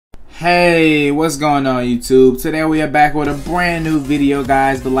Hey, what's going on YouTube? Today we are back with a brand new video,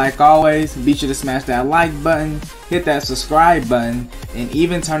 guys, but like always, be sure to smash that like button, hit that subscribe button, and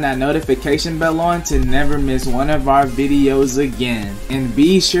even turn that notification bell on to never miss one of our videos again. And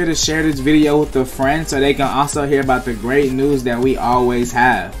be sure to share this video with a friend so they can also hear about the great news that we always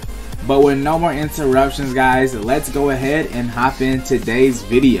have. But with no more interruptions, guys, let's go ahead and hop in today's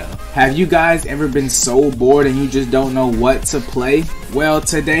video. Have you guys ever been so bored and you just don't know what to play? Well,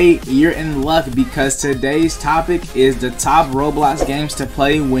 today you're in luck because today's topic is the top Roblox games to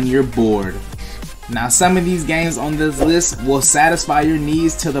play when you're bored. Now, some of these games on this list will satisfy your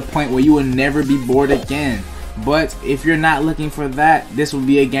needs to the point where you will never be bored again. But if you're not looking for that, this will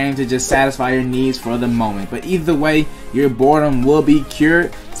be a game to just satisfy your needs for the moment. But either way, your boredom will be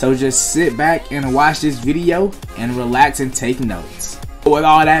cured. So just sit back and watch this video and relax and take notes. With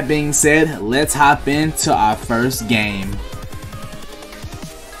all that being said, let's hop into our first game.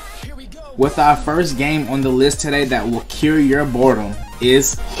 With our first game on the list today that will cure your boredom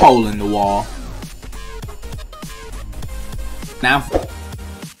is Hole in the Wall. Now,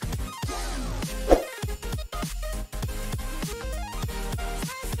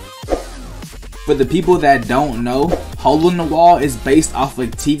 for the people that don't know, Hole in the Wall is based off a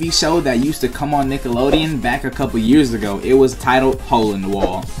TV show that used to come on Nickelodeon back a couple years ago. It was titled Hole in the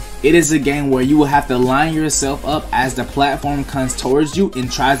Wall. It is a game where you will have to line yourself up as the platform comes towards you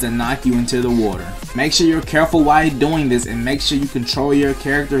and tries to knock you into the water. Make sure you're careful while you're doing this and make sure you control your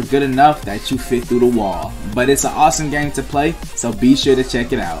character good enough that you fit through the wall. But it's an awesome game to play, so be sure to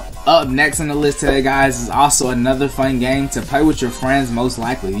check it out. Up next on the list today, guys, is also another fun game to play with your friends most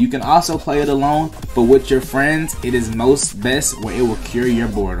likely. You can also play it alone, but with your friends, it is most best where it will cure your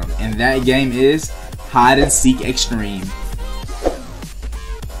boredom. And that game is Hide and Seek Extreme.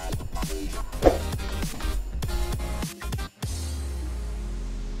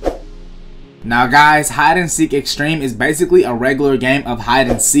 Now guys, Hide and Seek Extreme is basically a regular game of hide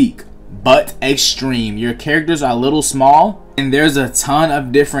and seek, but extreme. Your characters are a little small, and there's a ton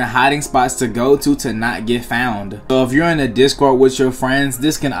of different hiding spots to go to not get found. So if you're in a Discord with your friends,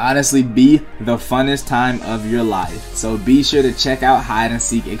 this can honestly be the funnest time of your life. So be sure to check out Hide and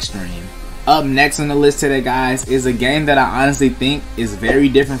Seek Extreme. Up next on the list today, guys, is a game that I honestly think is very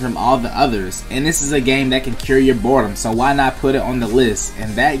different from all the others. And this is a game that can cure your boredom, so why not put it on the list?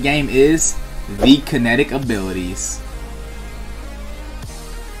 And that game is the Kinetic Abilities.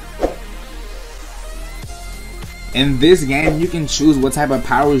 In this game, you can choose what type of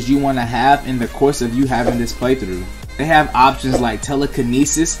powers you want to have in the course of you having this playthrough. They have options like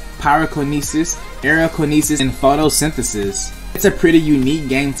telekinesis, pyrokinesis, aerokinesis, and photosynthesis. It's a pretty unique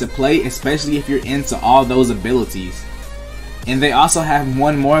game to play, especially if you're into all those abilities. And they also have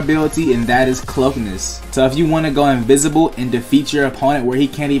one more ability, and that is cloakness. So if you want to go invisible and defeat your opponent where he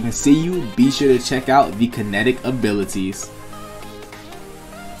can't even see you, be sure to check out the Kinetic Abilities.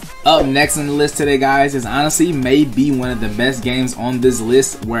 Up next on the list today, guys, is honestly may be one of the best games on this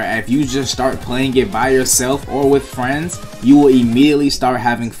list, where if you just start playing it by yourself or with friends, you will immediately start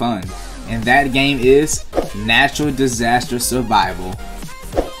having fun. And that game is Natural Disaster Survival.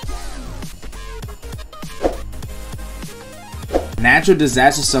 Natural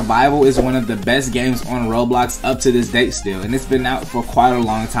Disaster Survival is one of the best games on Roblox up to this date still, and it's been out for quite a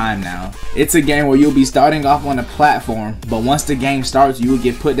long time now. It's a game where you'll be starting off on a platform, but once the game starts, you will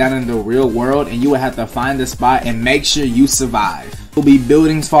get put down in the real world and you will have to find a spot and make sure you survive. There will be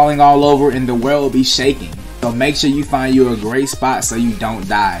buildings falling all over and the world will be shaking. So make sure you find you a great spot so you don't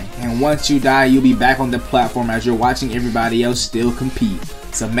die. And once you die, you'll be back on the platform as you're watching everybody else still compete.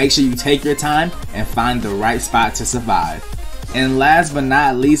 So make sure you take your time and find the right spot to survive. And last but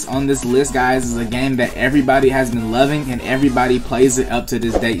not least on this list, guys, is a game that everybody has been loving and everybody plays it up to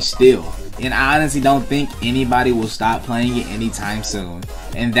this date still. And I honestly don't think anybody will stop playing it anytime soon.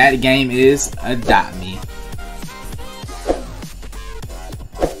 And that game is Adopt Me.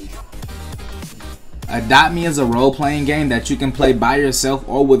 Adopt Me is a role-playing game that you can play by yourself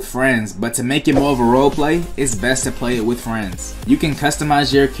or with friends, but to make it more of a role-play, it's best to play it with friends. You can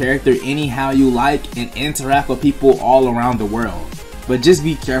customize your character anyhow you like and interact with people all around the world. But just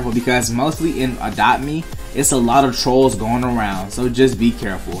be careful because mostly in Adopt Me, it's a lot of trolls going around, so just be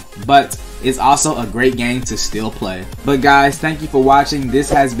careful. But it's also a great game to still play. But guys, thank you for watching. This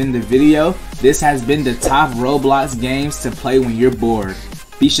has been the video. This has been the top Roblox games to play when you're bored.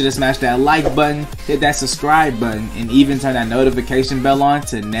 Be sure to smash that like button, hit that subscribe button, and even turn that notification bell on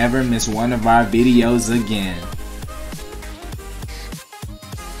to never miss one of our videos again.